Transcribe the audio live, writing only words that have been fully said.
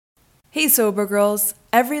Hey Sober Girls!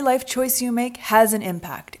 Every life choice you make has an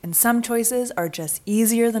impact, and some choices are just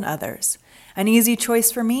easier than others. An easy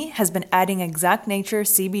choice for me has been adding Exact Nature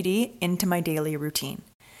CBD into my daily routine.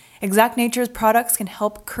 Exact Nature's products can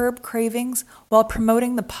help curb cravings while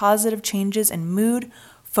promoting the positive changes in mood,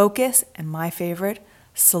 focus, and my favorite,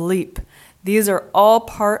 sleep. These are all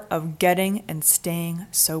part of getting and staying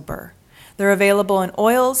sober. They're available in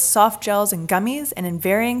oils, soft gels, and gummies, and in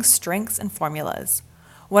varying strengths and formulas.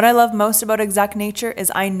 What I love most about Exact Nature is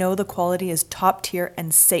I know the quality is top tier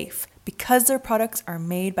and safe because their products are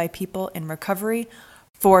made by people in recovery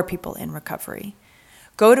for people in recovery.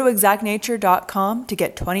 Go to exactnature.com to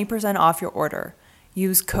get 20% off your order.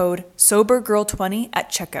 Use code SOBERGIRL20 at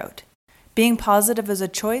checkout. Being positive is a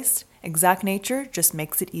choice. Exact Nature just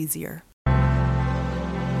makes it easier.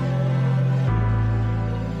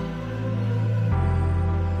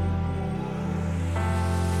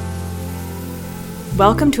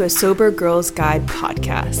 Welcome to a Sober Girls Guide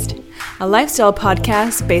podcast, a lifestyle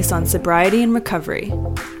podcast based on sobriety and recovery.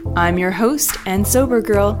 I'm your host and sober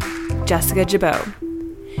girl, Jessica Jabot.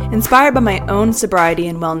 Inspired by my own sobriety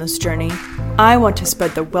and wellness journey, I want to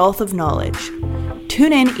spread the wealth of knowledge.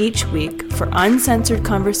 Tune in each week for uncensored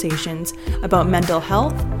conversations about mental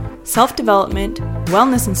health, self-development,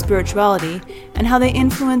 wellness and spirituality, and how they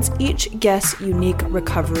influence each guest's unique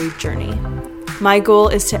recovery journey. My goal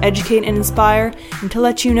is to educate and inspire and to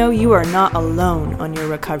let you know you are not alone on your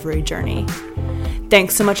recovery journey.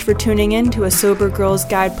 Thanks so much for tuning in to a Sober Girls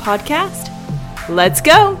Guide podcast. Let's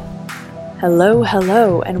go!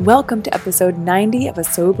 Hello, and welcome to episode 90 of a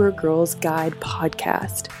Sober Girls Guide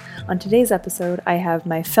podcast. On today's episode, I have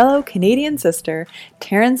my fellow Canadian sister,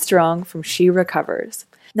 Taryn Strong from She Recovers.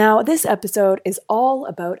 Now, this episode is all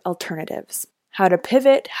about alternatives, how to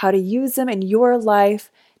pivot, how to use them in your life.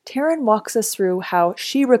 Taryn walks us through how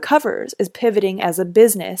She Recovers is pivoting as a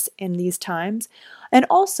business in these times, and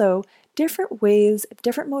also different ways,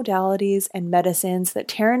 different modalities, and medicines that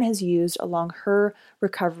Taryn has used along her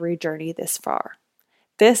recovery journey this far.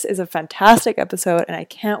 This is a fantastic episode, and I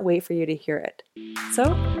can't wait for you to hear it. So,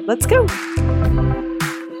 let's go!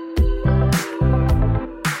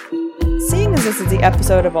 Seeing as this is the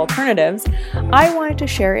episode of alternatives, I wanted to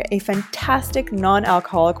share a fantastic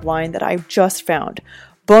non-alcoholic wine that I just found.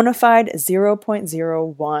 Bonafide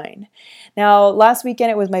 0.0 wine. Now, last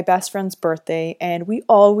weekend it was my best friend's birthday, and we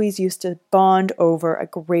always used to bond over a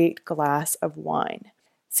great glass of wine.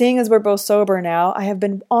 Seeing as we're both sober now, I have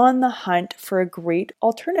been on the hunt for a great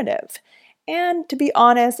alternative. And to be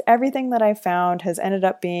honest, everything that I found has ended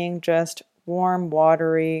up being just warm,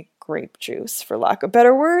 watery grape juice, for lack of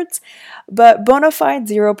better words. But Bonafide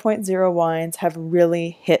 0.0 wines have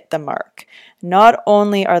really hit the mark. Not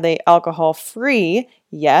only are they alcohol-free,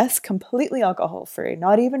 yes, completely alcohol-free,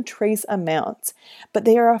 not even trace amounts, but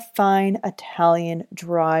they are a fine Italian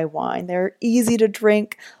dry wine. They're easy to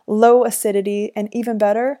drink, low acidity, and even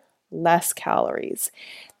better, less calories.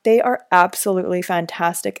 They are absolutely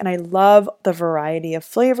fantastic, and I love the variety of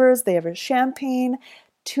flavors. They have a champagne,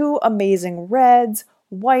 two amazing reds,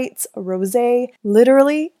 whites, a rosé,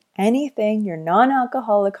 literally anything your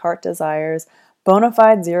non-alcoholic heart desires,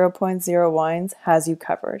 Bonafide 0.0 wines has you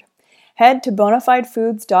covered. Head to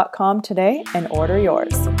bonafidefoods.com today and order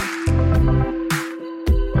yours.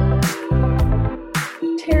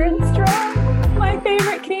 Taryn Strong, my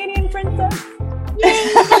favorite Canadian princess.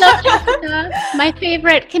 Hello, Jessica. My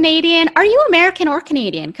favorite Canadian. Are you American or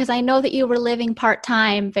Canadian? Because I know that you were living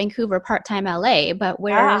part-time Vancouver, part-time LA, but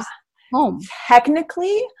where's home?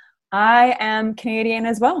 Technically, I am Canadian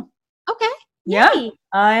as well. Okay. Yeah, Yay.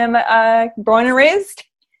 I am born and raised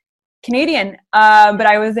Canadian, but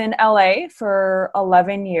I was in LA for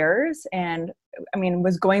 11 years and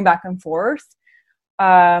was going back and forth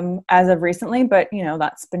as of recently, but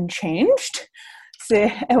that's been changed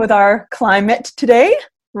with our climate today,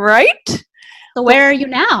 right? So where are you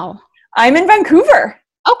now? I'm in Vancouver.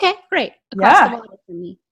 Okay, great. Across the water from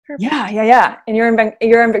me. Perfect. Yeah. And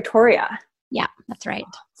you're in Victoria. Yeah, that's right.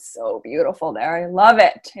 So beautiful there. I love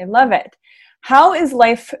it. How is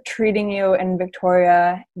life treating you in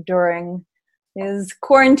Victoria during these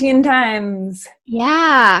quarantine times?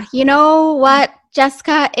 Yeah, you know what,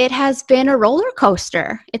 Jessica? It has been a roller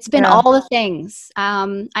coaster. It's been all the things.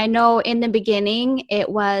 I know in the beginning I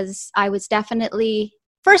was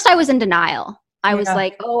in denial. I was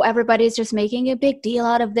like, oh, everybody's just making a big deal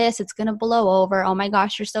out of this. It's going to blow over. Oh my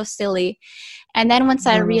gosh, you're so silly. And then once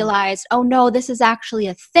I realized, oh no, this is actually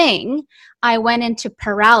a thing, I went into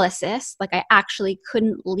paralysis. Like I actually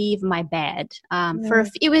couldn't leave my bed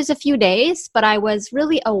it was a few days, but I was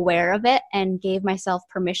really aware of it and gave myself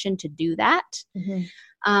permission to do that.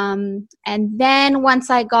 And then once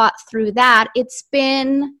I got through that, it's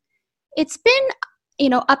been,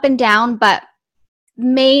 up and down, but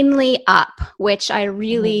mainly up, which I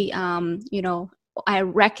really, I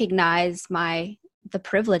recognize the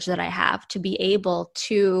privilege that I have to be able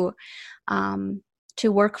to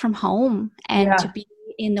work from home and to be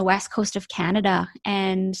in the west coast of Canada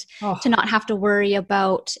and to not have to worry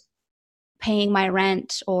about paying my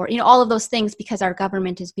rent or, all of those things, because our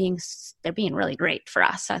government is being really great for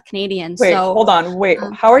us Canadians. Wait, hold on. Wait,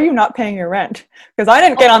 how are you not paying your rent? Because I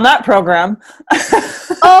didn't get on that program.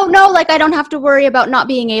 Oh no, like I don't have to worry about not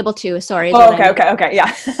being able to. Sorry. Okay.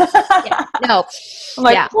 Yeah. No. I'm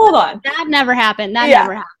like, hold on. That never happened.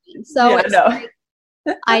 Never happened. So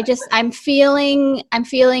it's I'm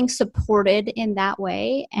feeling supported in that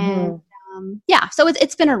way. And so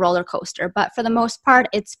it's been a roller coaster, but for the most part,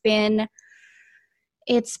 it's been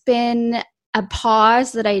a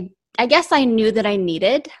pause that I guess I knew that I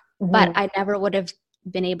needed, but I never would have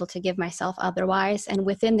been able to give myself otherwise. And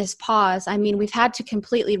within this pause, I mean, we've had to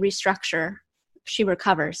completely restructure She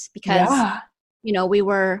Recovers because, we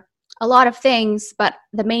were a lot of things, but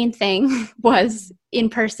the main thing was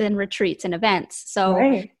in-person retreats and events. So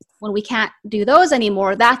when we can't do those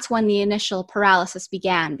anymore, that's when the initial paralysis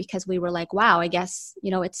began, because we were like, wow, I guess,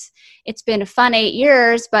 it's been a fun 8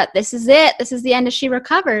 years, but this is it. This is the end of She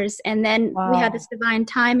Recovers. And then we had this divine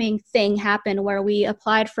timing thing happen where we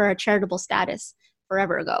applied for a charitable status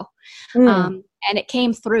forever ago. And it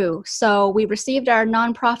came through. So we received our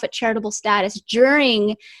nonprofit charitable status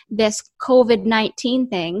during this COVID-19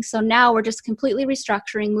 thing. So now we're just completely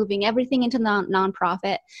restructuring, moving everything into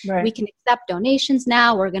nonprofit. We can accept donations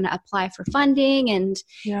now. We're going to apply for funding. And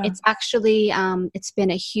it's actually, it's been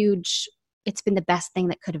the best thing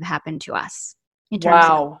that could have happened to us in terms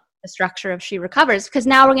of the structure of She Recovers, because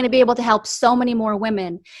now we're going to be able to help so many more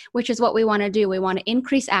women, which is what we want to do. We want to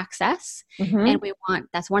increase access, and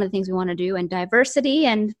that's one of the things we want to do, and diversity.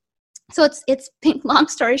 And so it's been, long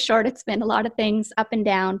story short, it's been a lot of things up and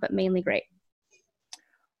down, but mainly great.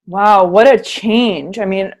 Wow, what a change. I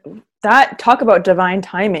mean, talk about divine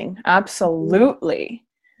timing. Absolutely.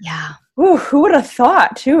 Yeah. Ooh, who would have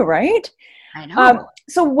thought too, right? I know.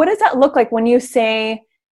 So what does that look like when you say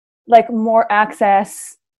like more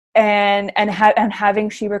access and having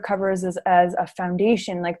She Recovers as a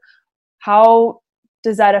foundation? Like, how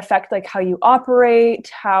does that affect like how you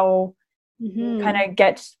operate, how you kind of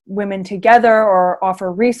get women together or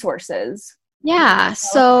offer resources? Yeah.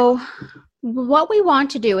 So what we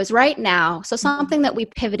want to do is right now, so something that we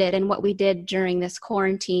pivoted and what we did during this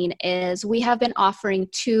quarantine is we have been offering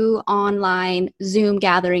 2 online Zoom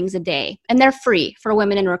gatherings a day, and they're free for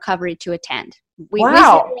women in recovery to attend. We say we're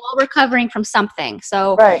all recovering from something.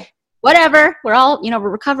 So whatever, we're all, we're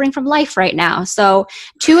recovering from life right now. So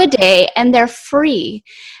 2 a day, and they're free,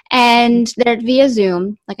 and they're via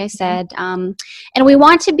Zoom, like I said. And we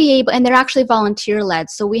want to be able, and they're actually volunteer led.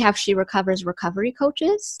 So we have She Recovers recovery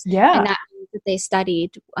coaches. Yeah. And that means that they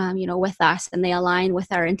studied, with us, and they align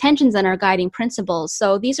with our intentions and our guiding principles.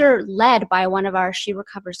 So these are led by one of our She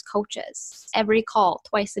Recovers coaches every call,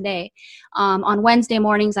 twice a day. On Wednesday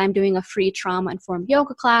mornings, I'm doing a free trauma-informed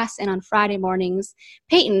yoga class. And on Friday mornings,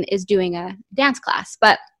 Peyton is doing a dance class.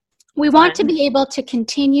 But we want to be able to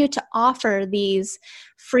continue to offer these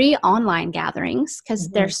free online gatherings because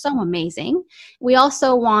they're so amazing. We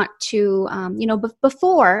also want to,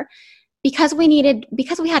 before, because we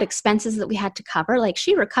had expenses that we had to cover, like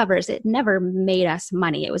She Recovers, it never made us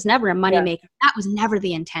money. It was never a money maker. That was never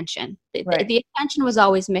the intention. The intention was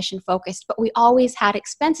always mission focused, but we always had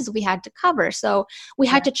expenses we had to cover. So we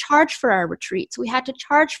had to charge for our retreats. We had to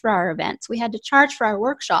charge for our events. We had to charge for our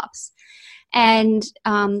workshops. And,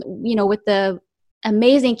 with the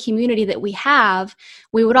amazing community that we have,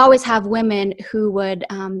 we would always have women who would,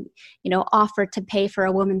 offer to pay for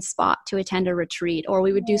a woman's spot to attend a retreat, or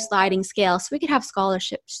we would do sliding scale. So we could have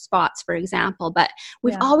scholarship spots, for example, but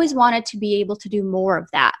we've always wanted to be able to do more of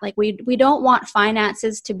that. Like we don't want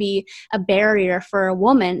finances to be a barrier for a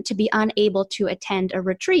woman to be unable to attend a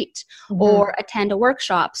retreat or attend a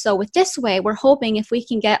workshop. So with This Way, we're hoping if we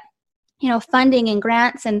can get funding and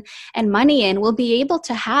grants and money in, we'll be able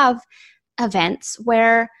to have events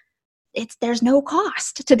where there's no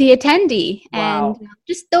cost to the attendee. And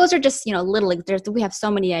those are just, little, we have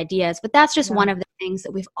so many ideas, but that's just one of the things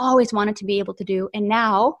that we've always wanted to be able to do. And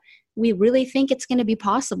now we really think it's going to be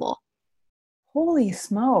possible. Holy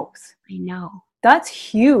smokes. I know. That's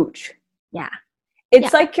huge. Yeah.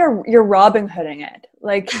 It's like you're Robin Hooding it.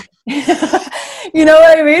 Like, you know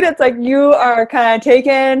what I mean? It's like you are kind of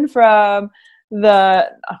taken from the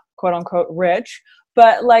quote unquote rich,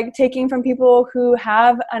 but like taking from people who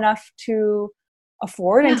have enough to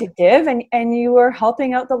afford and to give, and you are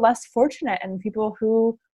helping out the less fortunate and people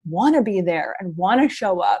who want to be there and want to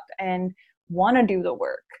show up and want to do the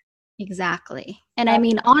work. Exactly. And I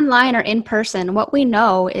mean, online or in person, what we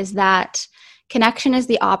know is that connection is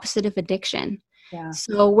the opposite of addiction. Yeah.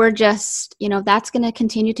 So we're just, that's going to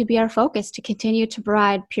continue to be our focus, to continue to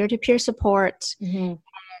provide peer-to-peer support. Mm-hmm.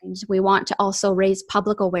 And we want to also raise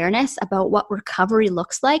public awareness about what recovery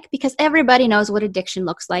looks like, because everybody knows what addiction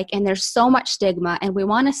looks like, and there's so much stigma, and we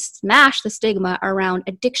want to smash the stigma around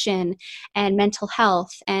addiction and mental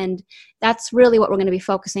health. And that's really what we're going to be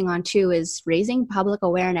focusing on too, is raising public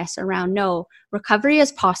awareness around, no, recovery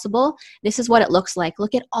is possible. This is what it looks like.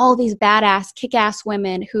 Look at all these badass, kick-ass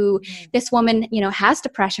women who, this woman, has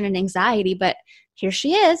depression and anxiety, but here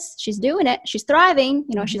she is. She's doing it. She's thriving.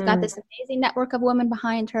 She's got this amazing network of women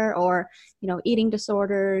behind her, or, eating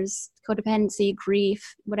disorders, codependency,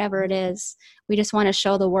 grief, whatever it is. We just want to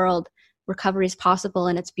show the world recovery is possible,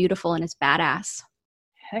 and it's beautiful, and it's badass.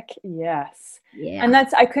 Heck yes. Yeah. And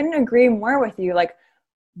I couldn't agree more with you. Like,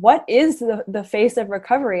 what is the face of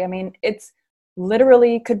recovery? I mean, it's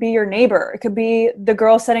literally could be your neighbor. It could be the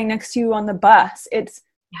girl sitting next to you on the bus. It's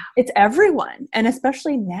everyone. And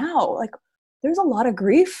especially now, like, there's a lot of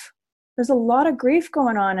grief. There's a lot of grief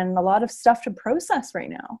going on and a lot of stuff to process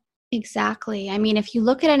right now. Exactly. I mean, if you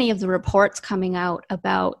look at any of the reports coming out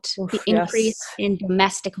about the increase in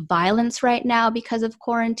domestic violence right now because of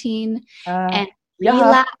quarantine, and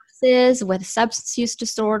relapses with substance use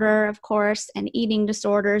disorder, of course, and eating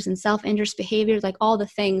disorders and self-injurious behaviors, like all the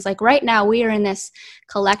things. Like right now, we are in this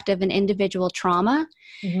collective and individual trauma.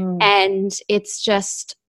 Mm-hmm. And it's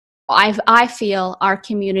just, I feel our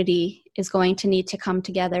community is going to need to come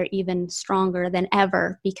together even stronger than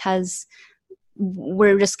ever, because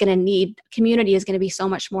we're just going to need, community is going to be so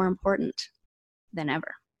much more important than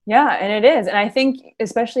ever. Yeah, and it is. And I think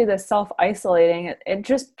especially the self-isolating, it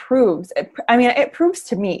just proves, it proves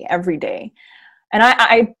to me every day.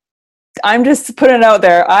 And I'm just putting it out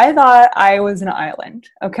there. I thought I was an island.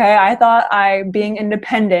 Okay. I thought being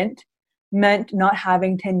independent meant not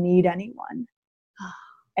having to need anyone.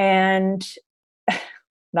 And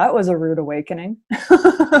that was a rude awakening.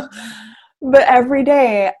 But every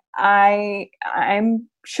day I'm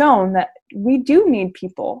shown that we do need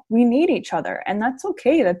people. We need each other. And that's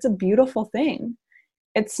okay. That's a beautiful thing.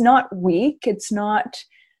 It's not weak. It's not,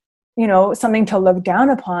 something to look down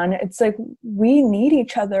upon. It's like we need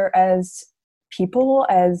each other as people,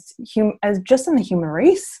 as just in the human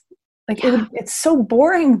race. Like it's so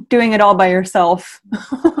boring doing it all by yourself.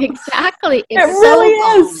 Exactly. It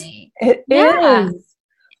really is. It is.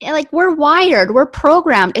 Like we're wired, we're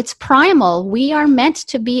programmed. It's primal. We are meant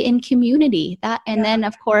to be in community. Then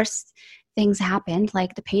of course things happened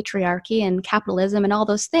like the patriarchy and capitalism and all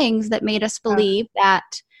those things that made us believe that,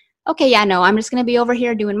 okay, I'm just going to be over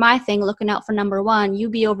here doing my thing, looking out for number one. You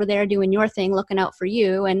be over there doing your thing, looking out for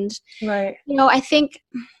you. And, I think,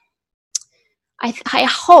 I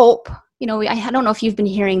hope, I don't know if you've been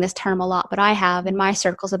hearing this term a lot, but I have in my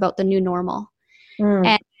circles about the new normal.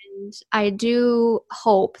 And I do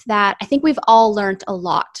hope that, I think we've all learned a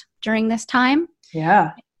lot during this time.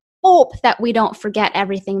 Yeah. I hope that we don't forget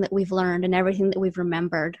everything that we've learned and everything that we've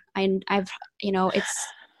remembered. I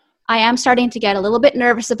am starting to get a little bit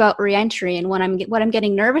nervous about reentry. And what I'm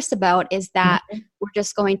getting nervous about is that we're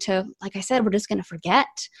just going to, like I said, we're just going to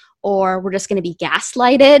forget, or we're just going to be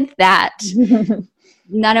gaslighted that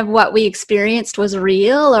none of what we experienced was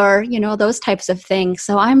real, or, those types of things.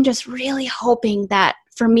 So I'm just really hoping that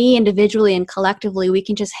for me individually and collectively, we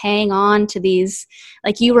can just hang on to these,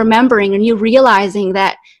 like you remembering and you realizing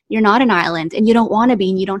that you're not an island and you don't want to be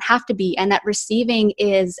and you don't have to be. And that receiving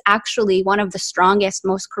is actually one of the strongest,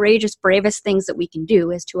 most courageous, bravest things that we can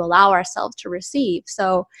do, is to allow ourselves to receive.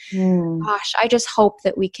 So, gosh, I just hope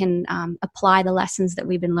that we can apply the lessons that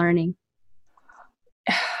we've been learning.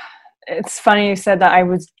 It's funny you said that. I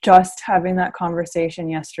was just having that conversation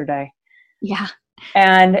yesterday. Yeah.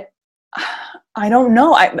 And I don't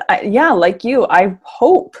know. Like you, I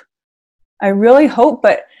really hope,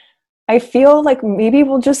 but I feel like maybe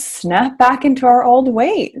we'll just snap back into our old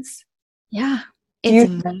ways. Yeah.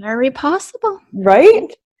 It's very possible.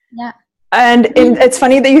 Right? Yeah. And it's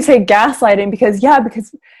funny that you say gaslighting, because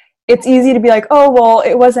it's easy to be like, oh, well,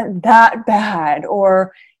 it wasn't that bad,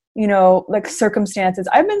 or, like circumstances.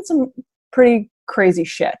 I've been some pretty crazy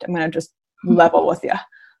shit. I'm going to just level with you.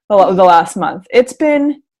 The last month, it's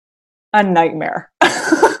been a nightmare.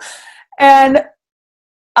 And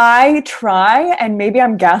I try, and maybe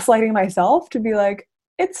I'm gaslighting myself to be like,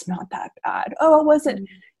 it's not that bad. Oh,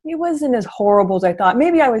 it wasn't as horrible as I thought.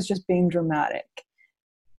 Maybe I was just being dramatic.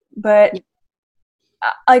 But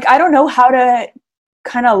like, I don't know how to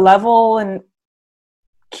kind of level and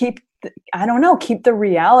keep the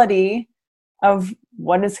reality of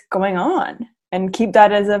what is going on and keep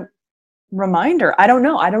that as a reminder. I don't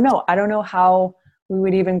know how we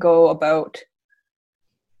would even go about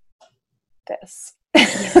this.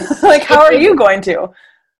 Like, how are you going to?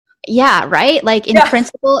 Yeah, right? Like in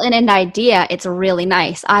principle and in idea, it's really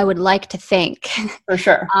nice. I would like to think. For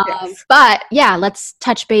sure. Yes. But yeah, let's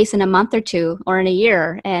touch base in a month or two or in a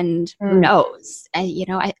year, and who knows? And, you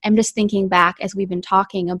know, I'm just thinking back as we've been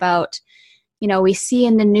talking about, you know, we see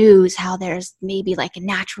in the news how there's maybe like a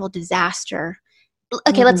natural disaster.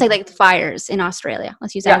 Okay, let's say like the fires in Australia.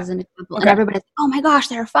 Let's use that as an example. Okay. And everybody's, oh my gosh,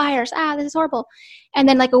 there are fires. This is horrible. And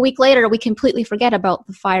then like a week later, we completely forget about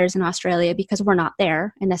the fires in Australia because we're not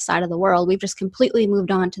there in this side of the world. We've just completely moved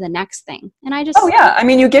on to the next thing. And I just... Oh, yeah. I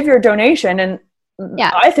mean, you give your donation, and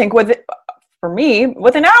I think for me,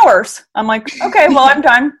 within hours, I'm like, okay, well, I'm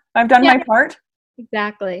done. I've done my part.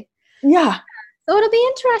 Exactly. Yeah. So it'll be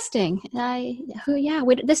interesting.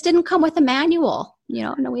 This didn't come with a manual. You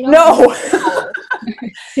know, no, we don't. No.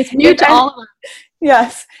 It's new to all of us.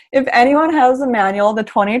 Yes. If anyone has a manual, the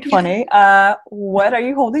 2020, what are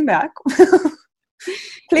you holding back?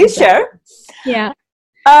 Please share. Yeah.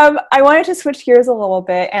 I wanted to switch gears a little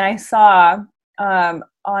bit, and I saw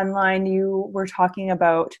online you were talking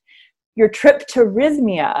about your trip to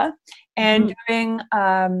Rhythmia and doing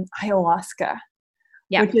ayahuasca.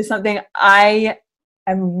 Yeah. Which is something I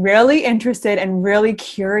am really interested and really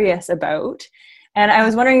curious about. And I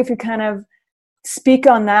was wondering if you kind of speak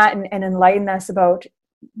on that and enlighten us about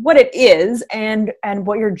what it is and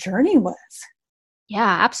what your journey was.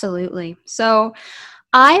 Yeah, absolutely. So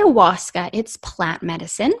ayahuasca, it's plant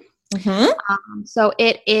medicine. So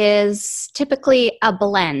it is typically a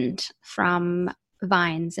blend from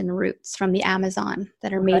vines and roots from the Amazon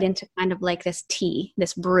that are made into kind of like this tea,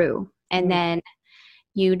 this brew. And then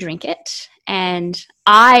you drink it. And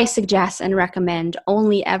I suggest and recommend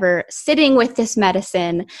only ever sitting with this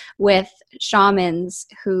medicine with shamans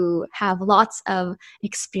who have lots of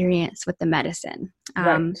experience with the medicine.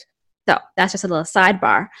 So that's just a little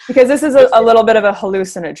sidebar. Because this is a little bit of a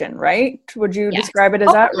hallucinogen, right? Would you describe it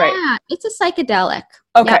as that? Right. Yeah, it's a psychedelic.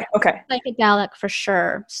 Okay. Yep. Okay. Psychedelic for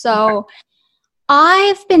sure. So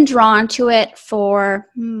I've been drawn to it for,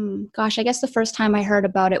 I guess the first time I heard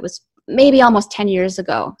about it was maybe almost 10 years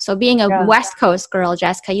ago. So being a West Coast girl,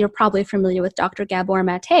 Jessica, you're probably familiar with Dr. Gabor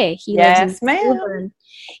Mate. He lives in Melbourne.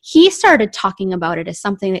 He started talking about it as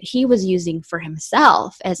something that he was using for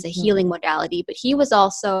himself as a healing modality, but he was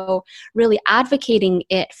also really advocating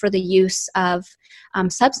it for the use of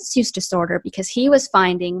substance use disorder, because he was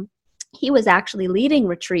finding he was actually leading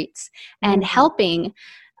retreats and helping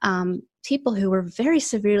people who were very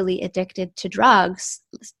severely addicted to drugs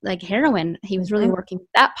like heroin. He was really working with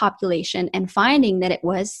that population and finding that it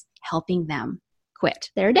was helping them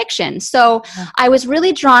quit their addiction. So I was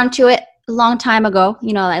really drawn to it a long time ago.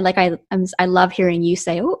 You know, I love hearing you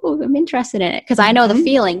say, "Oh, I'm interested in it," because I know the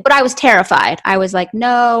feeling, but I was terrified. I was like,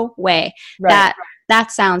 "No way. That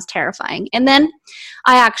sounds terrifying." And then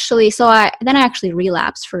I actually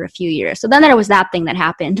relapsed for a few years. So then there was that thing that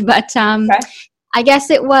happened. But I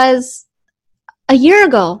guess it was a year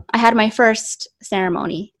ago, I had my first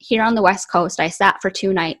ceremony here on the West Coast. I sat for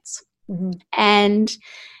 2 nights. And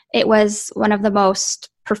it was one of the most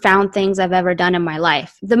profound things I've ever done in my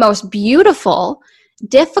life. The most beautiful,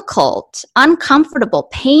 difficult, uncomfortable,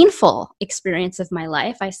 painful experience of my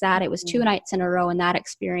life. I sat, it was 2 nights in a row in that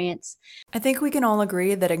experience. I think we can all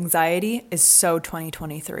agree that anxiety is so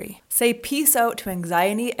 2023. Say peace out to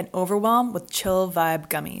anxiety and overwhelm with Chill Vibe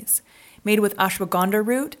gummies. Made with ashwagandha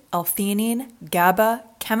root, L-theanine, GABA,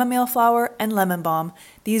 chamomile flower, and lemon balm,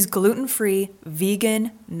 these gluten-free,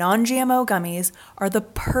 vegan, non-GMO gummies are the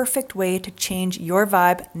perfect way to change your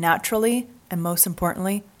vibe naturally and, most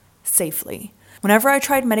importantly, safely. Whenever I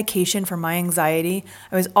tried medication for my anxiety,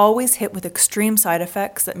 I was always hit with extreme side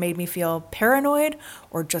effects that made me feel paranoid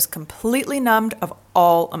or just completely numbed of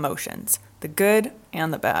all emotions, the good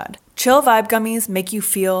and the bad. Chill Vibe gummies make you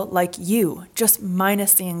feel like you, just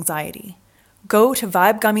minus the anxiety. Go to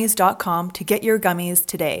vibegummies.com to get your gummies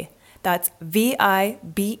today. That's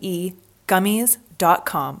VIBE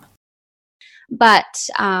gummies.com. But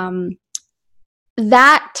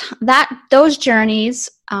those journeys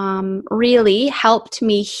really helped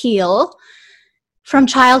me heal from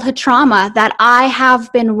childhood trauma that I have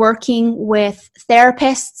been working with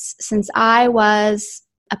therapists since I was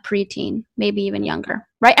a preteen, maybe even younger,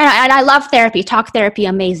 right? And I love therapy, talk therapy,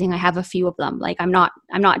 amazing. I have a few of them. Like I'm not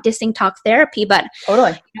dissing talk therapy, but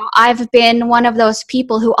Totally. I've been one of those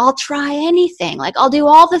people who I'll try anything. Like I'll do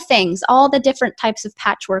all the things, all the different types of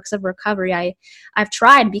patchworks of recovery I've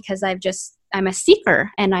tried because I'm a seeker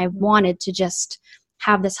and I wanted to just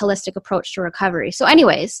have this holistic approach to recovery. So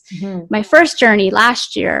anyways, my first journey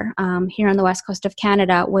last year here on the west coast of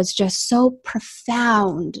Canada was just so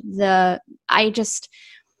profound.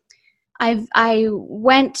 I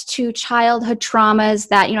went to childhood traumas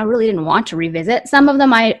that, I really didn't want to revisit. Some of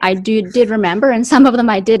them I did remember and some of them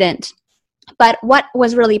I didn't. But what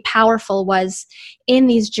was really powerful was in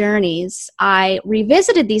these journeys, I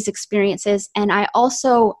revisited these experiences and I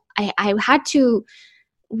also, I had to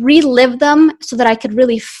relive them so that I could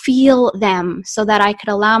really feel them, so that I could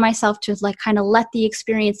allow myself to kind of let the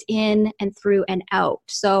experience in and through and out.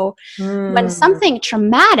 So when something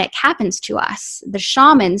traumatic happens to us, the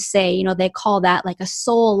shamans say, they call that like a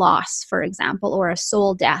soul loss, for example, or a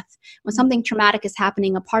soul death. When something traumatic is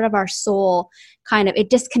happening, a part of our soul it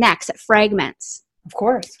disconnects, it fragments. Of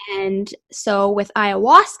course. And so with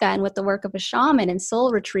ayahuasca and with the work of a shaman and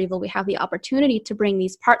soul retrieval, we have the opportunity to bring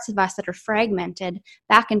these parts of us that are fragmented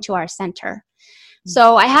back into our center.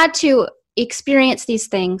 So I had to experience these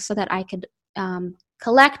things so that I could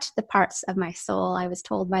collect the parts of my soul, I was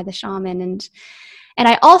told by the shaman. And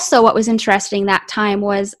I also, what was interesting that time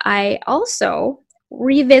was I also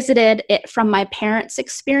revisited it from my parents'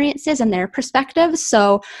 experiences and their perspectives.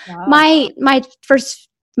 So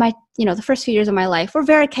the first few years of my life were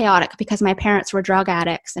very chaotic because my parents were drug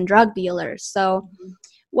addicts and drug dealers. So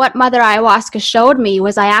what Mother Ayahuasca showed me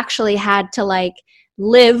was I actually had to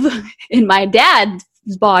live in my dad's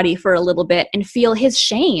body for a little bit and feel his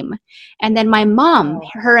shame. And then my mom,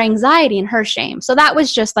 her anxiety and her shame. So that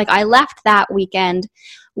was just I left that weekend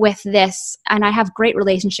with this, and I have great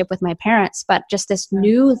relationship with my parents, but just this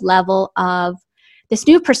new level of this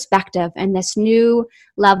new perspective and this new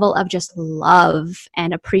level of just love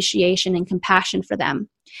and appreciation and compassion for them.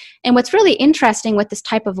 And what's really interesting with this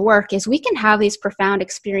type of work is we can have these profound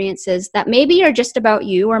experiences that maybe are just about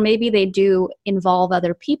you, or maybe they do involve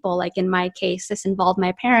other people. Like in my case, this involved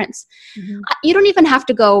my parents. You don't even have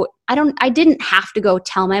to go, I didn't have to go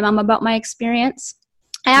tell my mom about my experience.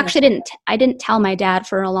 I actually didn't tell my dad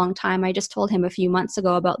for a long time. I just told him a few months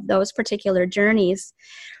ago about those particular journeys.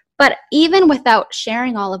 But even without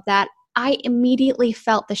sharing all of that, I immediately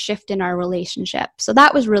felt the shift in our relationship. So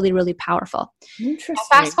that was really, really powerful. Interesting.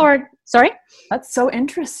 Now fast forward. Sorry? That's so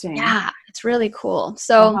interesting. Yeah, it's really cool.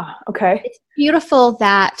 So okay. It's beautiful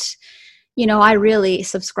that, I really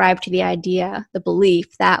subscribe to the idea, the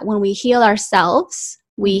belief that when we heal ourselves,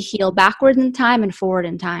 we heal backward in time and forward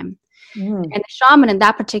in time. And the shaman in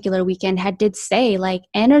that particular weekend did say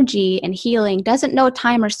energy and healing doesn't know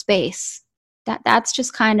time or space. That's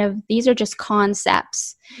just these are just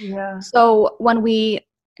concepts. Yeah. So when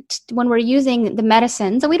we're using the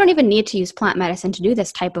medicines, and we don't even need to use plant medicine to do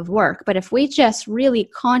this type of work, but if we just really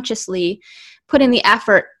consciously put in the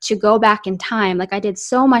effort to go back in time, I did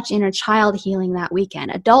so much inner child healing that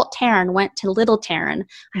weekend. Adult Taryn went to little Taryn.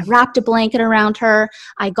 I wrapped a blanket around her.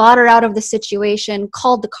 I got her out of the situation,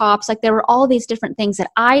 called the cops. There were all these different things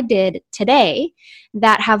that I did today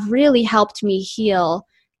that have really helped me heal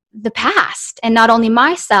the past, and not only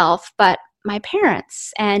myself, but my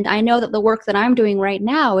parents. And I know that the work that I'm doing right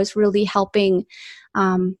now is really helping.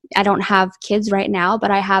 I don't have kids right now,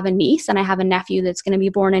 but I have a niece and I have a nephew that's going to be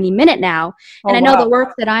born any minute now. And I know the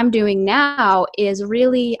work that I'm doing now is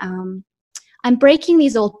really, I'm breaking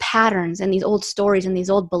these old patterns and these old stories and these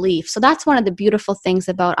old beliefs. So that's one of the beautiful things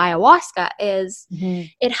about ayahuasca is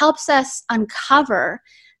it helps us uncover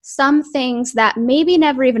some things that maybe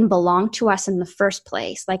never even belonged to us in the first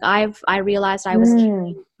place. I realized I was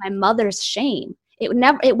carrying my mother's shame.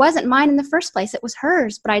 It wasn't mine in the first place. It was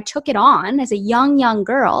hers, but I took it on as a young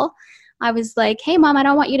girl. I was like, hey mom, I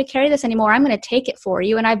don't want you to carry this anymore. I'm going to take it for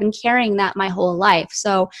you. And I've been carrying that my whole life.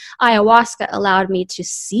 So ayahuasca allowed me to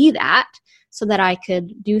see that so that I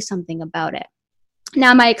could do something about it.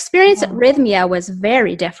 Now my experience at Rhythmia was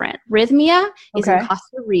very different. Rhythmia is in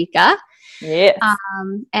Costa Rica. Yes.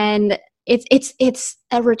 And it's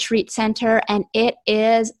a retreat center, and it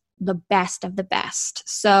is the best of the best.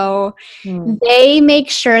 So they make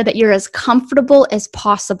sure that you're as comfortable as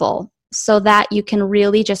possible so that you can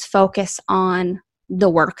really just focus on the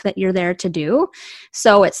work that you're there to do.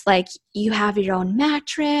 So it's like you have your own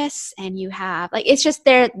mattress and you have like, it's just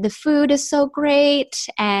there. The food is so great.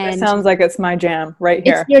 And it sounds like it's my jam right it's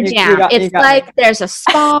here. your jam. It's like me. There's a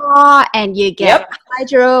spa and you get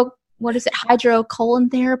hydrocolon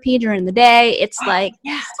therapy during the day. It's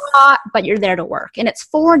hot, but you're there to work. And it's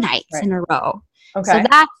 4 nights in a row. Okay. So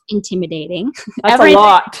that's intimidating. That's a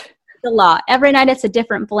lot. A lot. Every night it's a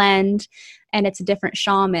different blend and it's a different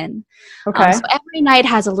shaman. Okay. So every night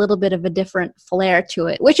has a little bit of a different flair to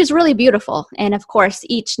it, which is really beautiful. And of course,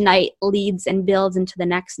 each night leads and builds into the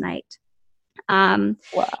next night. Wow.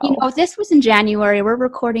 This was in January. We're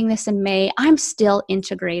recording this in May. I'm still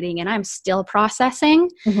integrating and I'm still processing.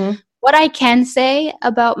 Mm-hmm. What I can say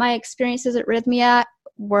about my experiences at Rhythmia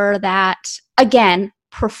were that, again,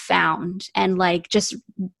 profound and like just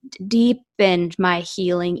deepened my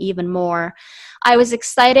healing even more. I was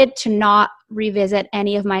excited to not revisit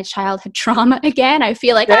any of my childhood trauma again. I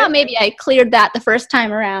feel like, maybe I cleared that the first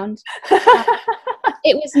time around.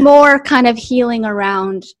 It was more kind of healing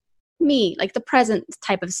around me, like the present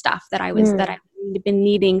type of stuff that I've been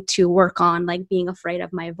needing to work on, like being afraid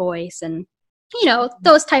of my voice and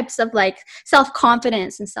those types of like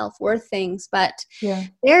self-confidence and self-worth things, but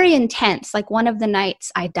very intense. Like one of the nights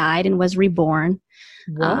I died and was reborn.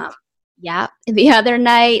 What? Another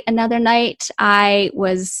night I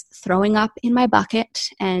was throwing up in my bucket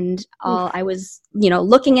and I was,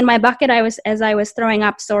 looking in my bucket. As I was throwing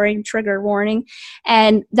up, sorry, trigger warning.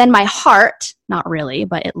 And then my heart, not really,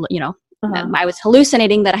 but it, I was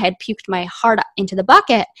hallucinating that I had puked my heart into the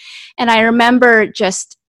bucket. And I remember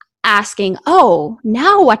just asking,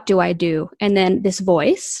 now what do I do? And then this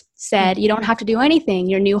voice said, you don't have to do anything.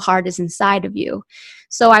 Your new heart is inside of you.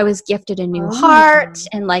 So I was gifted a new heart,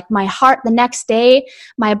 and like my heart the next day,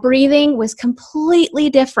 my breathing was completely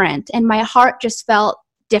different and my heart just felt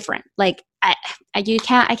different. Like I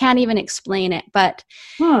can't even explain it, but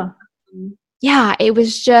it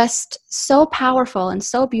was just so powerful and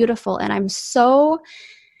so beautiful. And I'm so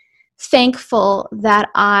thankful that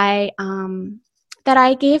I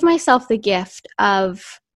gave myself the gift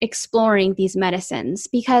of exploring these medicines,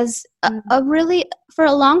 because for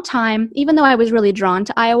a long time, even though I was really drawn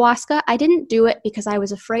to ayahuasca, I didn't do it because I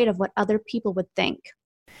was afraid of what other people would think.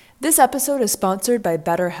 This episode is sponsored by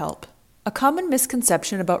BetterHelp. A common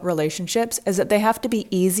misconception about relationships is that they have to be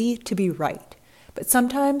easy to be right. But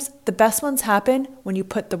sometimes the best ones happen when you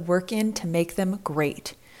put the work in to make them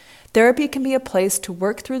great. Therapy can be a place to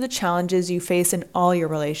work through the challenges you face in all your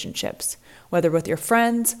relationships, whether with your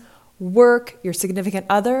friends, work, your significant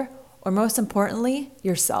other, or most importantly,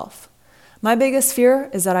 yourself. My biggest fear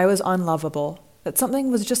is that I was unlovable, that something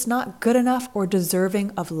was just not good enough or deserving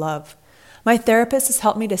of love. My therapist has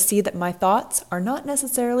helped me to see that my thoughts are not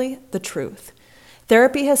necessarily the truth.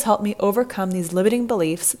 Therapy has helped me overcome these limiting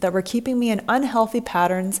beliefs that were keeping me in unhealthy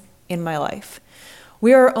patterns in my life.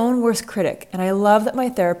 We are our own worst critic, and I love that my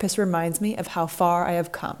therapist reminds me of how far I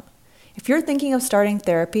have come. If you're thinking of starting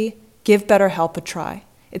therapy, give BetterHelp a try.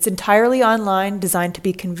 It's entirely online, designed to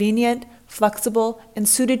be convenient, flexible, and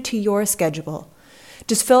suited to your schedule.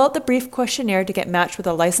 Just fill out the brief questionnaire to get matched with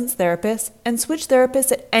a licensed therapist and switch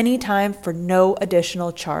therapists at any time for no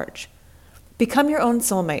additional charge. Become your own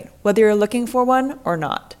soulmate, whether you're looking for one or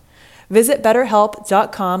not. Visit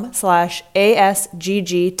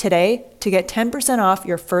betterhelp.com/ASGG today to get 10% off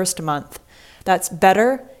your first month. That's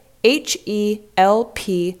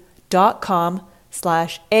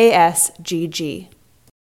betterhelp.com/ASGG.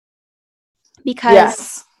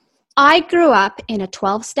 Because I grew up in a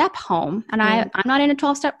 12-step home, and I'm not in a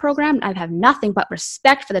 12-step program. I have nothing but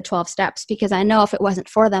respect for the 12 steps, because I know if it wasn't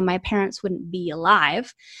for them, my parents wouldn't be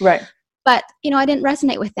alive. Right. But, I didn't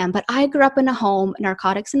resonate with them. But I grew up in a home,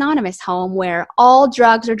 Narcotics Anonymous home, where all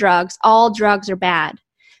drugs are drugs, all drugs are bad.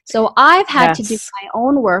 So I've had to do my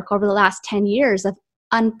own work over the last 10 years of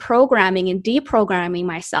unprogramming and deprogramming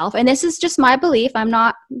myself. And this is just my belief. I'm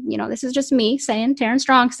not, this is just me saying, Taryn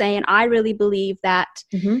Strong saying, I really believe that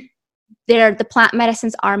the plant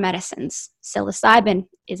medicines are medicines. Psilocybin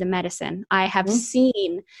is a medicine. I have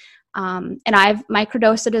seen, and I've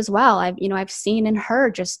microdosed it as well. I've seen and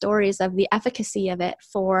heard just stories of the efficacy of it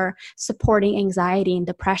for supporting anxiety and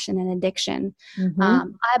depression and addiction.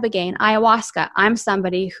 Ibogaine, ayahuasca. I'm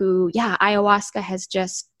somebody who, ayahuasca has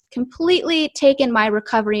just completely taken my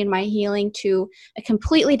recovery and my healing to a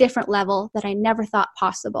completely different level that I never thought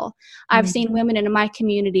possible. I've seen women in my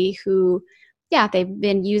community who, they've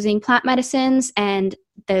been using plant medicines, and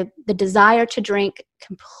the desire to drink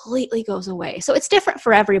completely goes away. So it's different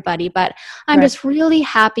for everybody, but I'm just really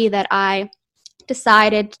happy that I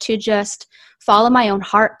decided to just follow my own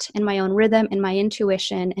heart and my own rhythm and my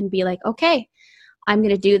intuition and be like, okay, I'm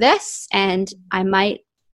going to do this, and I might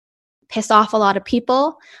piss off a lot of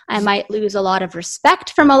people. I might lose a lot of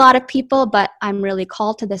respect from a lot of people, but I'm really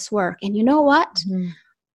called to this work. And you know what? Mm-hmm.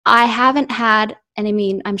 I haven't had, and I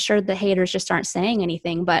mean, I'm sure the haters just aren't saying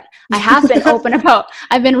anything, but I have been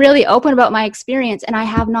I've been really open about my experience, and I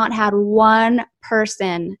have not had one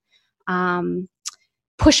person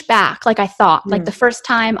push back like I thought. Like the first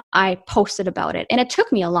time I posted about it, and it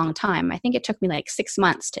took me a long time. I think it took me like 6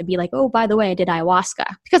 months to be like, oh, by the way, I did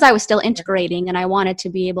ayahuasca, because I was still integrating and I wanted to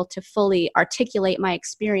be able to fully articulate my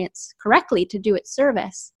experience correctly to do its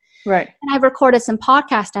service. Right. And I've recorded some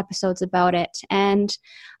podcast episodes about it. And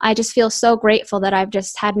I just feel so grateful that I've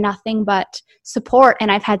just had nothing but support.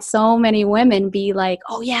 And I've had so many women be like,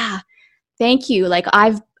 oh yeah, thank you. Like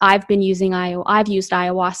I've used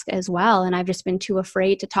ayahuasca as well. And I've just been too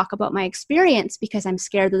afraid to talk about my experience because I'm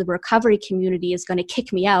scared that the recovery community is going to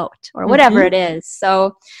kick me out or whatever it is.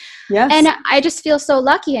 So, yes. And I just feel so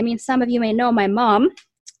lucky. I mean, some of you may know my mom,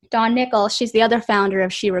 Dawn Nichols. She's the other founder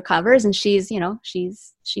of She Recovers, and she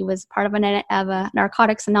was part of a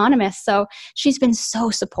Narcotics Anonymous. So she's been so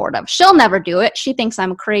supportive. She'll never do it. She thinks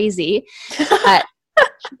I'm crazy, but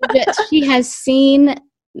she has seen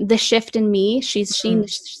the shift in me. She's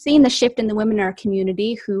seen the shift in the women in our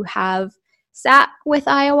community who have sat with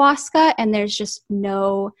ayahuasca, and there's just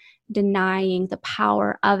no denying the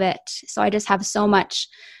power of it. So I just have so much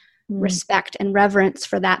respect and reverence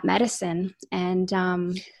for that medicine. And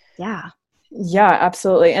yeah,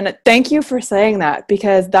 absolutely. And thank you for saying that,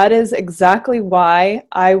 because that is exactly why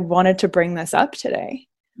I wanted to bring this up today.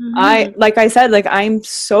 Like I said, I'm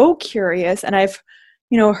so curious, and I've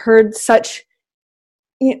heard such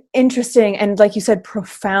interesting and, like you said,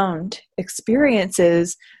 profound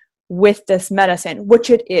experiences with this medicine,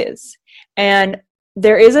 which it is. And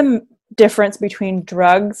there is a difference between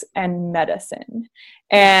drugs and medicine,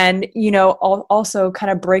 and also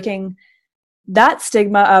kind of breaking that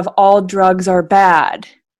stigma of all drugs are bad,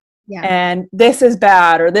 and this is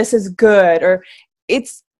bad or this is good, or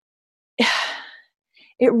it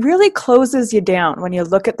really closes you down when you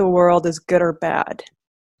look at the world as good or bad.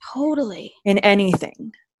 Totally. In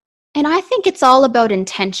anything. And I think it's all about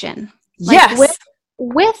intention. Yes.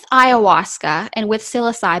 With ayahuasca and with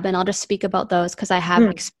psilocybin, I'll just speak about those because I have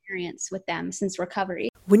experience with them since recovery.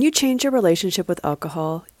 When you change your relationship with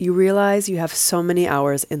alcohol, you realize you have so many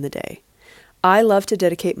hours in the day. I love to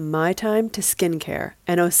dedicate my time to skincare,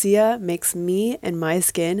 and Osea makes me and my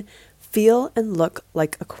skin feel and look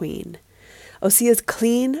like a queen. Osea's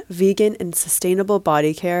clean, vegan, and sustainable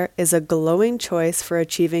body care is a glowing choice for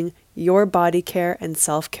achieving your body care and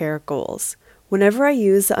self-care goals. Whenever I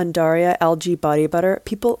use the Undaria algae body butter,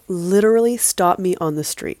 people literally stop me on the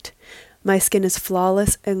street. My skin is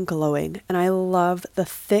flawless and glowing, and I love the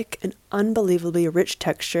thick and unbelievably rich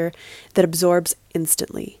texture that absorbs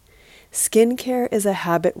instantly. Skincare is a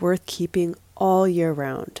habit worth keeping all year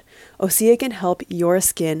round. Osea can help your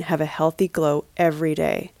skin have a healthy glow every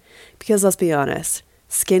day. Because let's be honest,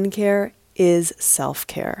 skincare is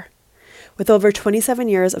self-care. With over 27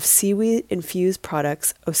 years of seaweed-infused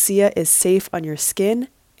products, Osea is safe on your skin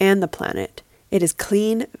and the planet. It is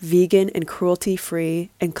clean, vegan, and cruelty-free,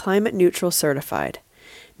 and climate-neutral certified.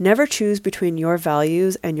 Never choose between your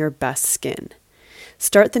values and your best skin.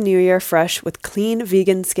 Start the new year fresh with clean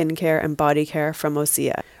vegan skincare and body care from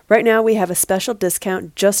Osea. Right now, we have a special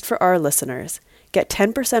discount just for our listeners. Get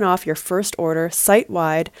 10% off your first order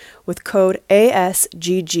site-wide with code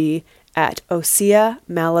ASGG at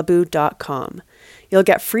oseamalibu.com. You'll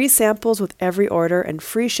get free samples with every order and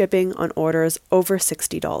free shipping on orders over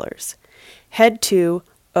 $60. Head to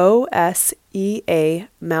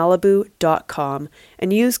oseamalibu.com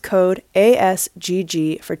and use code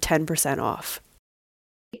ASGG for 10% off.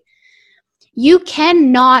 You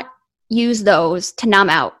cannot use those to numb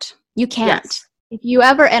out. You can't. Yes. If you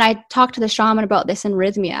ever, and I talked to the shaman about this in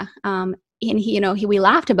Rhythmia, and we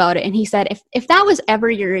laughed about it, and he said, if that was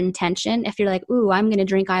ever your intention, if you're like, ooh, I'm going to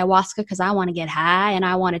drink ayahuasca because I want to get high and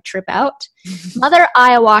I want to trip out, Mother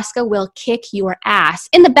Ayahuasca will kick your ass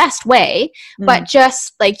in the best way, but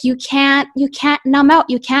just like you can't numb out,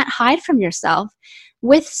 you can't hide from yourself.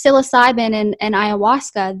 With psilocybin and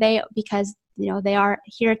ayahuasca, because they are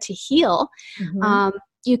here to heal.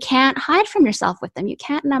 You can't hide from yourself with them. You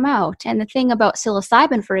can't numb out. And the thing about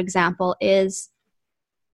psilocybin, for example, is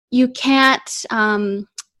you can't, and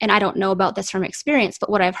I don't know about this from experience,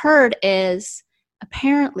 but what I've heard is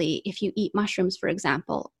apparently if you eat mushrooms, for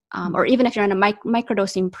example, or even if you're on a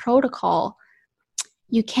microdosing protocol,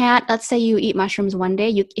 you can't, let's say you eat mushrooms one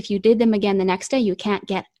day, if you did them again the next day, you can't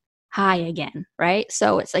get high again, right?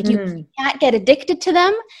 So it's like you can't get addicted to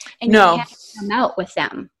them and you can't come out with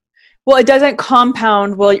them. Well, it doesn't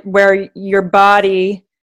compound where your body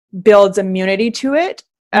builds immunity to it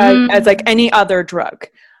as like any other drug.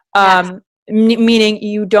 Meaning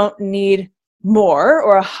you don't need more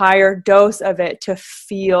or a higher dose of it to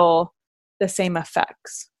feel the same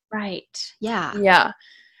effects. Right. Yeah. Yeah.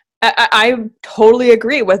 I totally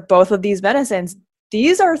agree with both of these medicines.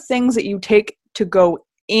 These are things that you take to go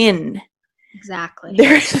in. Exactly.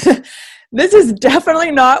 This is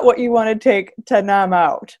definitely not what you want to take to numb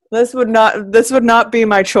out. This would not be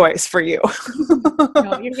my choice for you.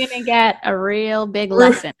 No, you're going to get a real big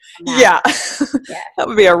lesson from that. Yeah. That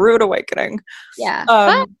would be a rude awakening. Yeah.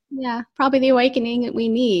 But yeah, probably the awakening that we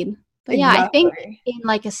need. But yeah, exactly. I think in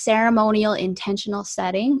like a ceremonial, intentional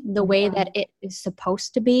setting, the way that it is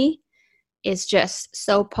supposed to be is just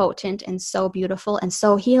so potent and so beautiful and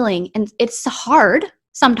so healing. And it's hard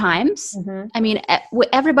sometimes. I mean,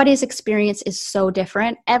 everybody's experience is so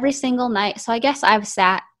different every single night. So I guess I've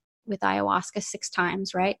sat with ayahuasca 6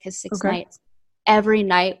 times, right? Because 6 nights, every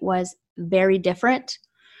night was very different,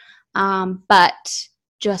 but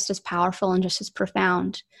just as powerful and just as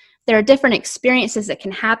profound. There are different experiences that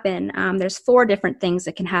can happen. There's 4 different things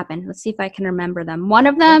that can happen. Let's see if I can remember them. One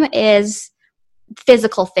of them is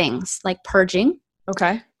physical things like purging.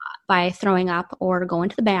 By throwing up or going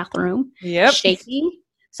to the bathroom. Shaking.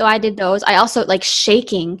 So I did those. I also like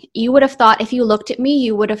shaking. You would have thought, if you looked at me,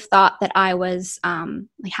 you would have thought that I was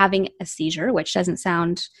like having a seizure, which doesn't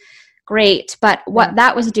sound great. But what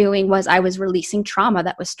that was doing was I was releasing trauma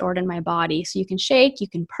that was stored in my body. So you can shake, you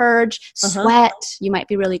can purge, sweat. You might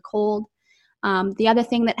be really cold. The other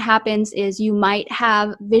thing that happens is you might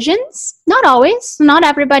have visions. Not always. Not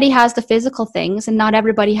everybody has the physical things, and not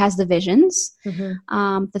everybody has the visions.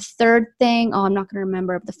 The third thing, I'm not going to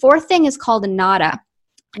remember. The 4th thing is called a nada.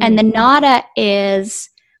 And the nada is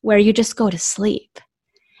where you just go to sleep.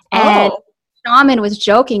 And shaman was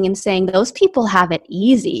joking and saying those people have it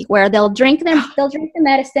easy, where they'll drink the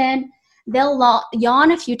medicine, they'll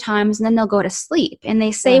yawn a few times, and then they'll go to sleep. And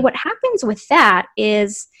they say what happens with that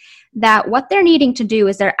is that what they're needing to do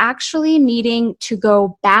is they're actually needing to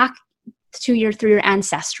go back through your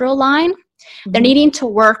ancestral line. They're needing to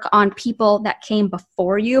work on people that came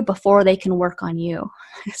before you before they can work on you.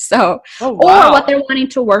 So, or what they're wanting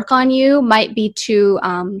to work on you might be too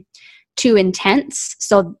intense.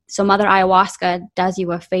 So Mother Ayahuasca does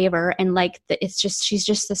you a favor, and like she's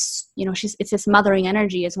just this, it's this mothering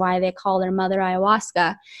energy is why they call her Mother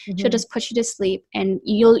Ayahuasca. She'll just put you to sleep, and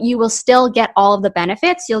you will still get all of the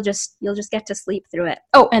benefits. You'll just get to sleep through it.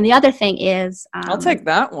 Oh, and the other thing is, I'll take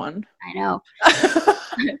that one. I know.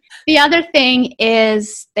 The other thing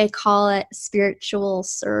is they call it spiritual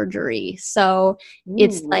surgery. So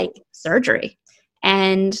it's like surgery.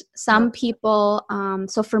 And some people,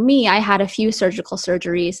 so for me, I had a few surgical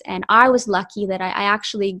surgeries, and I was lucky that I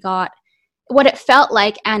actually got what it felt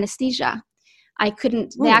like anesthesia. I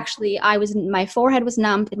couldn't, my forehead was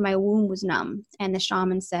numb and my womb was numb. And the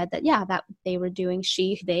shaman said that, that they were doing,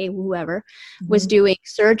 whoever was doing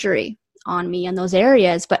surgery on me in those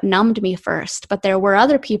areas, but numbed me first. But there were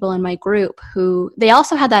other people in my group who, they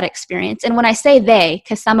also had that experience. And when I say they,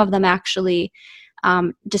 because some of them actually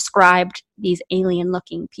described these alien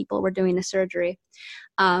looking people were doing the surgery.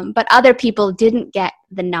 But other people didn't get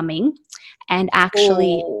the numbing and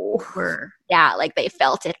actually were, like they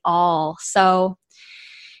felt it all. So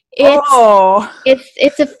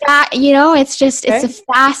it's a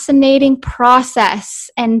fascinating process,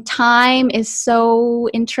 and time is so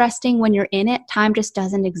interesting when you're in it. Time just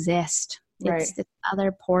doesn't exist. It's this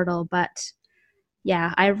other portal, but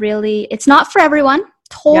it's not for everyone.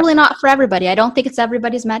 Totally not for everybody. I don't think it's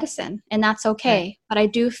everybody's medicine, and that's okay. But I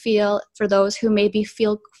do feel for those who maybe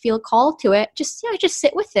feel called to it, just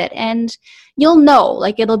sit with it, and you'll know.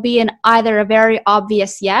 Like it'll be either a very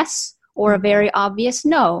obvious yes or a very obvious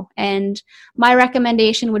no. And my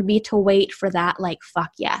recommendation would be to wait for that. Like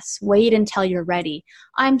fuck yes, wait until you're ready.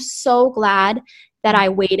 I'm so glad that I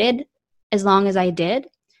waited as long as I did,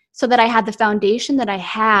 so that I had the foundation that I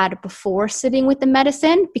had before sitting with the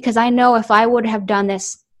medicine, because I know if I would have done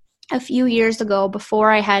this a few years ago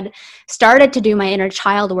before I had started to do my inner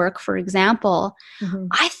child work, for example,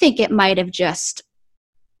 I think it might have just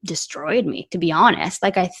destroyed me, to be honest.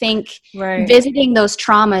 Like I think visiting those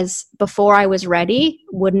traumas before I was ready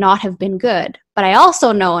would not have been good. But I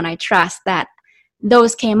also know and I trust that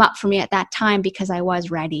those came up for me at that time because I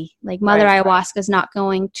was ready. Like Mother Ayahuasca is not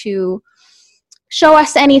going to show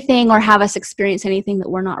us anything or have us experience anything that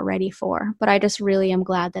we're not ready for. But I just really am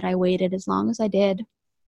glad that I waited as long as I did.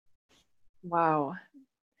 Wow.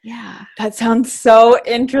 Yeah. That sounds so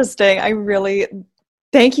interesting.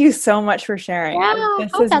 Thank you so much for sharing. Yeah,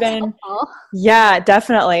 This hope has that's been, helpful. yeah,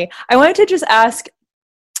 definitely. I wanted to just ask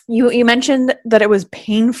you mentioned that it was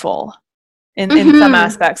painful in some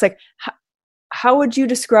aspects. Like how would you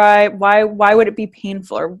describe why would it be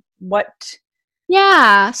painful, or what?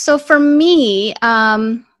 Yeah. So for me,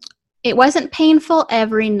 it wasn't painful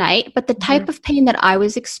every night, but the type of pain that I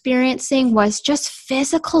was experiencing was just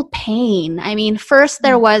physical pain. I mean, first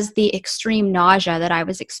there was the extreme nausea that I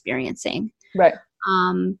was experiencing. Right.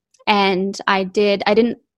 And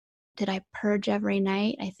did I purge every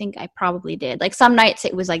night? I think I probably did. Like some nights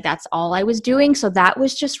it was like that's all I was doing. So that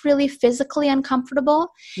was just really physically uncomfortable.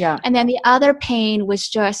 Yeah. And then the other pain was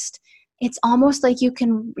just, it's almost like you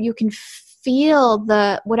can feel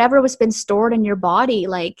the whatever was been stored in your body,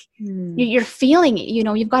 like you're feeling it,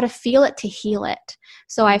 you've got to feel it to heal it.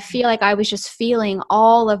 So I feel like I was just feeling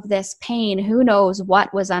all of this pain. Who knows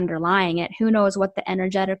what was underlying it? Who knows what the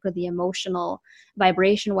energetic or the emotional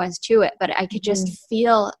vibration was to it? But I could just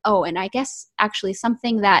feel, and I guess actually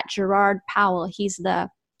something that Gerard Powell, he's the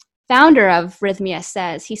founder of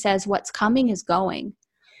Rhythmia, he says, what's coming is going.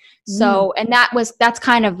 So, and that's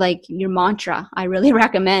kind of like your mantra. I really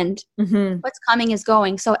recommend what's coming is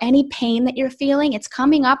going. So any pain that you're feeling, it's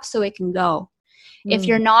coming up so it can go. If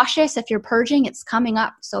you're nauseous, if you're purging, it's coming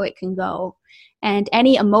up so it can go. And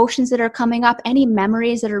any emotions that are coming up, any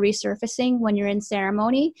memories that are resurfacing when you're in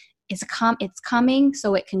ceremony, it's coming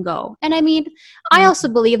so it can go. And I mean, I also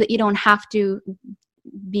believe that you don't have to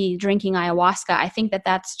be drinking ayahuasca. I think that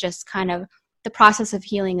that's just kind of the process of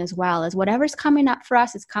healing as well, as whatever's coming up for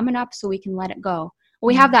us is coming up so we can let it go.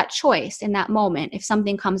 We have that choice in that moment. If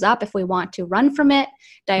something comes up, if we want to run from it,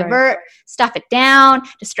 divert, stuff it down,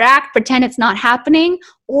 distract, pretend it's not happening,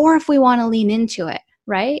 or if we want to lean into it,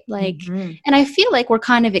 right? Like, and I feel like we're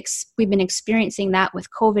kind of, we've been experiencing that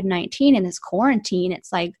with COVID-19 and this quarantine.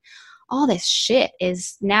 It's like, all this shit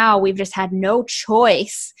is now we've just had no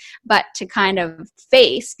choice but to kind of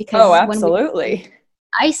face, because absolutely.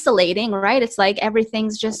 Isolating, right? It's like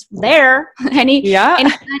everything's just there. Any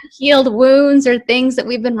unhealed wounds or things that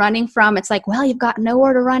we've been running from, it's like, well, you've got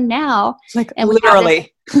nowhere to run now. It's like, and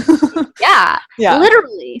literally.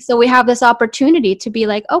 Literally. So we have this opportunity to be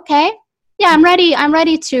like, okay, I'm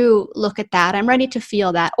ready to look at that. I'm ready to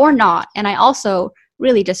feel that, or not. And I also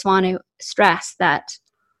really just want to stress that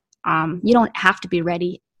you don't have to be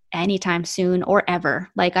ready anytime soon or ever.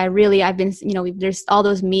 Like I've been, there's all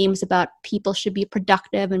those memes about people should be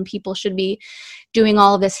productive and people should be doing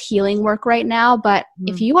all of this healing work right now. But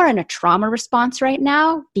if you are in a trauma response right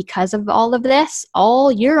now, because of all of this,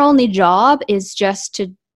 your only job is just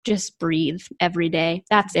to breathe every day.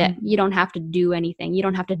 That's it. You don't have to do anything. You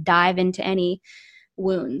don't have to dive into any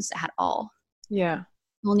wounds at all. Yeah.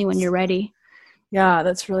 Only when you're ready. Yeah,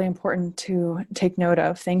 that's really important to take note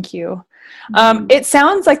of. Thank you. It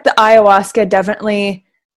sounds like the ayahuasca definitely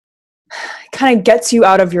kind of gets you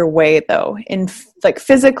out of your way, though, in like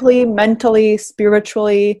physically, mentally,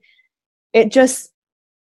 spiritually. It just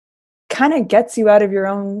kind of gets you out of your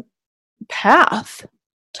own path.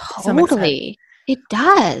 Totally. It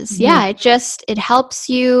does. Yeah. It helps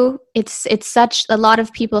you. It's such, a lot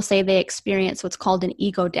of people say they experience what's called an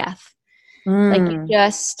ego death. Like you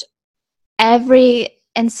just,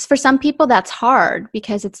 and for some people that's hard,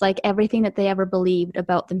 because it's like everything that they ever believed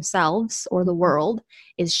about themselves or the world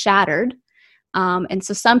is shattered. And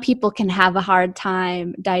so some people can have a hard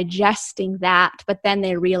time digesting that, but then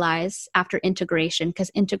they realize after integration, because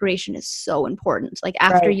integration is so important. Like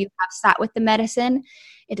after you have sat with the medicine,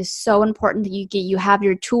 it is so important that you have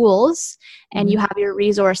your tools and you have your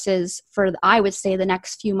resources for, I would say, the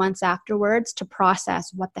next few months afterwards to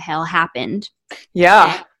process what the hell happened.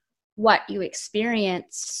 Yeah. What you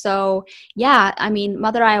experienced. So I mean,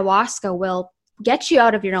 Mother Ayahuasca will get you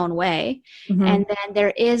out of your own way. And then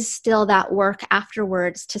there is still that work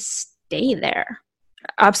afterwards to stay there.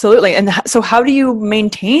 Absolutely. And so how do you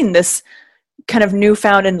maintain this kind of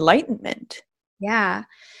newfound enlightenment? Yeah.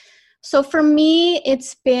 So for me,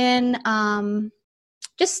 it's been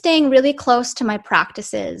just staying really close to my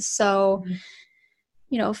practices. So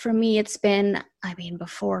for me, it's been,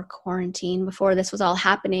 before quarantine, before this was all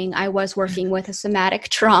happening, I was working with a somatic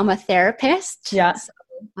trauma therapist. Yeah. So,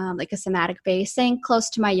 like a somatic base, staying close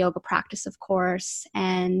to my yoga practice, of course,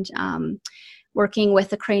 and working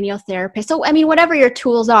with a cranial therapist. So, whatever your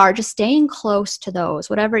tools are, just staying close to those,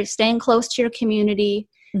 staying close to your community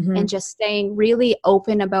and just staying really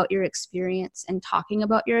open about your experience and talking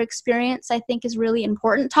about your experience, I think is really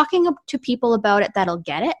important. Talking to people about it that'll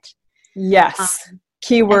get it. Yes.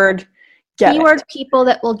 Keyword people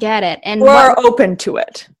that will get it and are open to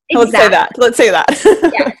it. Exactly. Let's say that.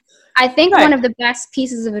 Yes. I think Right. one of the best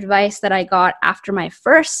pieces of advice that I got after my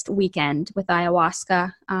first weekend with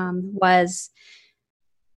ayahuasca was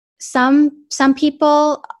some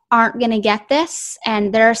people aren't going to get this,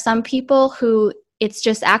 and there are some people who it's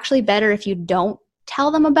just actually better if you don't tell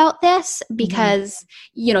them about this, because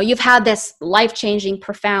you know, you've had this life-changing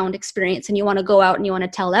profound experience and you want to go out and you want to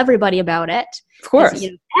tell everybody about it. Of course.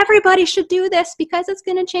 You know, everybody should do this because it's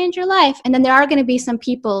going to change your life. And then there are going to be some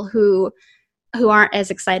people who aren't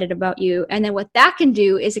as excited about you, and then what that can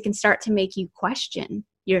do is it can start to make you question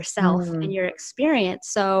yourself and your experience.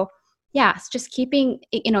 So yeah, it's just keeping,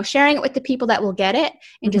 you know, sharing it with the people that will get it,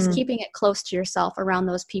 and just keeping it close to yourself around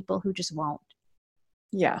those people who just won't.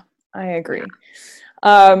 Yeah, I agree.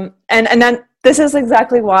 And then this is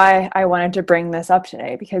exactly why I wanted to bring this up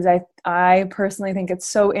today, because I personally think it's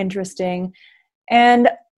so interesting, and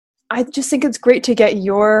I just think it's great to get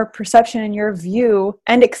your perception and your view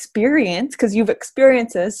and experience, because you've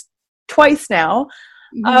experienced this twice now,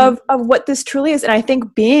 of what this truly is. And I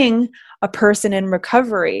think being a person in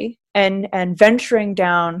recovery and venturing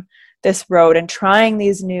down this road and trying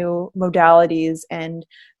these new modalities and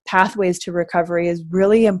pathways to recovery is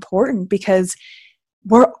really important, because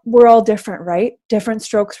we're all different, right? Different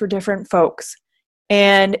strokes for different folks.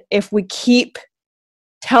 And if we keep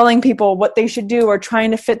telling people what they should do or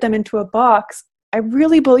trying to fit them into a box, I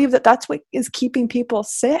really believe that that's what is keeping people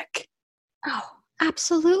sick. Oh,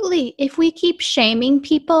 absolutely. If we keep shaming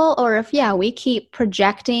people, or if, we keep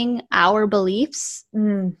projecting our beliefs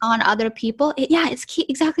on other people, it's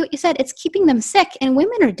exactly what you said. It's keeping them sick, and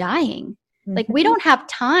women are dying. Like, we don't have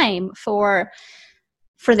time for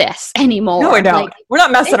this anymore. No, we don't. Like, we're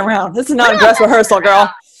not messing around. This is not a dress rehearsal,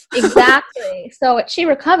 girl. Exactly. So at She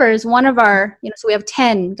Recovers, one of our, so we have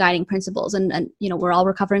 10 guiding principles, and we're all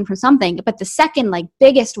recovering from something. But the second,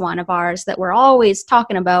 biggest one of ours that we're always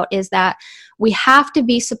talking about is that we have to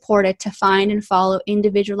be supported to find and follow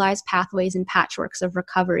individualized pathways and patchworks of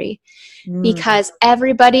recovery, because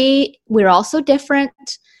we're all so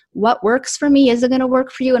different. What works for me isn't going to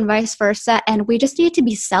work for you, and vice versa. And we just need to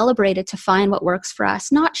be celebrated to find what works for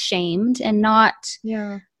us, not shamed, and not,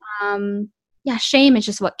 shame is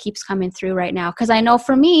just what keeps coming through right now. Because I know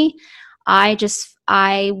for me, I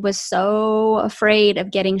was so afraid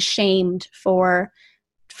of getting shamed for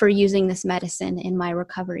using this medicine in my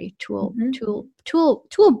recovery toolbox.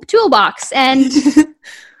 And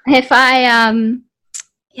if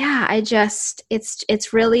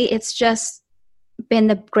it's just been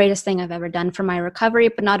the greatest thing I've ever done for my recovery,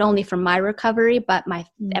 but not only for my recovery, but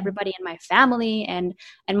everybody in my family and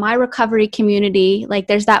my recovery community.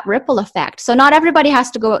 There's that ripple effect. So not everybody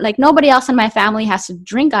has to go, nobody else in my family has to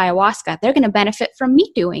drink ayahuasca. They're going to benefit from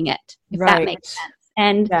me doing it, if that makes sense.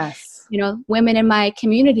 And, women in my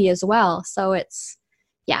community as well. So it's,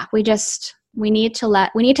 we need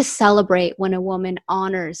to celebrate when a woman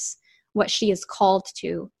honors what she is called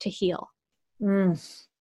to heal.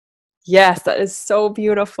 Yes, that is so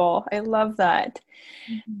beautiful. I love that.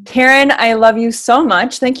 Taryn, I love you so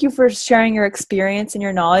much. Thank you for sharing your experience and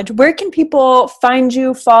your knowledge. Where can people find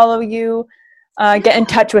you, follow you, get in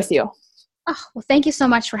touch with you? Oh, well, thank you so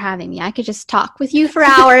much for having me. I could just talk with you for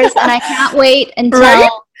hours, and I can't wait until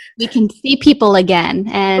we can see people again.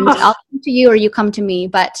 And I'll come to you or you come to me.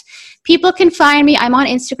 But people can find me. I'm on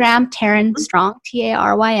Instagram, Taryn Strong,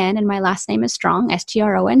 Taryn, and my last name is Strong,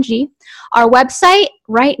 Strong. Our website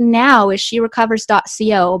right now is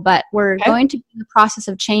sherecovers.co, but we're going to be in the process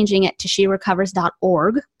of changing it to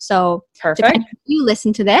sherecovers.org. So depending if you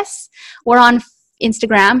listen to this, we're on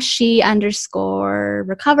Instagram,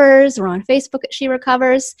 she_recovers. We're on Facebook at She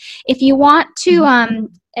Recovers. If you want to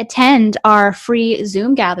attend our free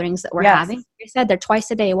Zoom gatherings that we're having, like I said, they're twice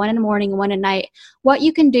a day, one in the morning and one at night. What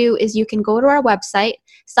you can do is you can go to our website,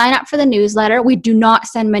 sign up for the newsletter. We do not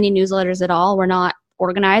send many newsletters at all. We're not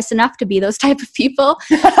organized enough to be those type of people.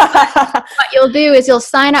 What you'll do is you'll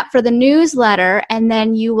sign up for the newsletter, and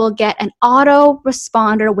then you will get an auto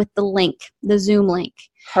responder with the link, the Zoom link.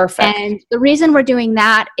 Perfect. And the reason we're doing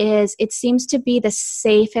that is it seems to be the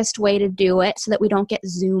safest way to do it, so that we don't get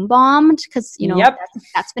Zoom bombed, because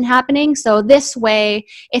that's been happening. So this way,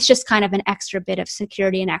 it's just kind of an extra bit of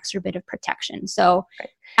security, an extra bit of protection. So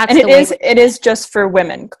that's it is just for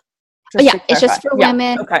women. It's just for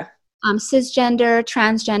women. Okay. Cisgender,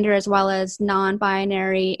 transgender, as well as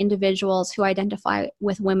non-binary individuals who identify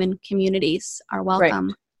with women communities are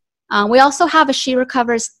welcome. Right. We also have a She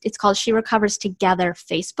Recovers, it's called She Recovers Together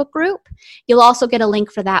Facebook group. You'll also get a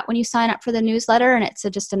link for that when you sign up for the newsletter, and it's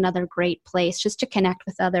just another great place just to connect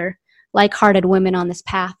with other like-hearted women on this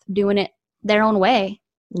path, doing it their own way.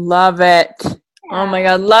 Love it. Oh my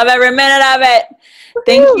God. Love every minute of it.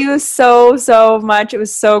 Thank you so, so much. It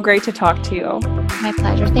was so great to talk to you. My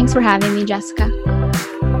pleasure. Thanks for having me, Jessica.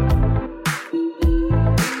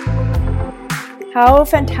 How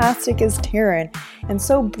fantastic is Taryn, and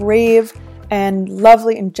so brave and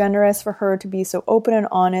lovely and generous for her to be so open and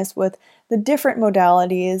honest with the different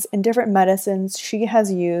modalities and different medicines she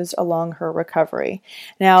has used along her recovery.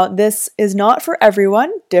 Now, this is not for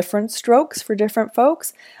everyone, different strokes for different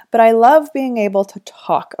folks, but I love being able to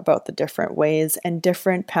talk about the different ways and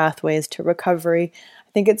different pathways to recovery.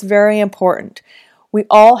 I think it's very important. We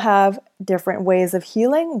all have different ways of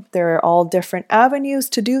healing. There are all different avenues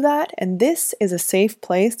to do that, and this is a safe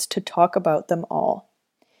place to talk about them all.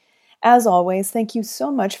 As always, thank you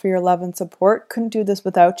so much for your love and support. Couldn't do this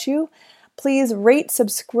without you. Please rate,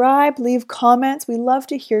 subscribe, leave comments. We love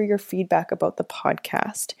to hear your feedback about the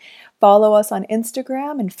podcast. Follow us on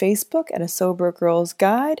Instagram and Facebook at A Sober Girls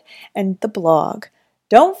Guide and the blog.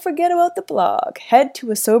 Don't forget about the blog. Head to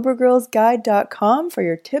asobergirlsguide.com for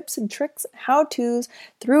your tips and tricks and how-tos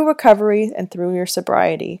through recovery and through your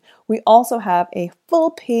sobriety. We also have a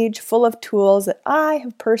full page full of tools that I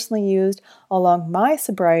have personally used along my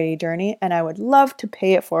sobriety journey, and I would love to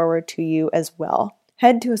pay it forward to you as well.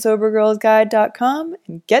 Head to asobergirlsguide.com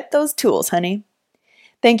and get those tools, honey.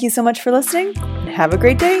 Thank you so much for listening, and have a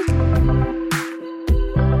great day.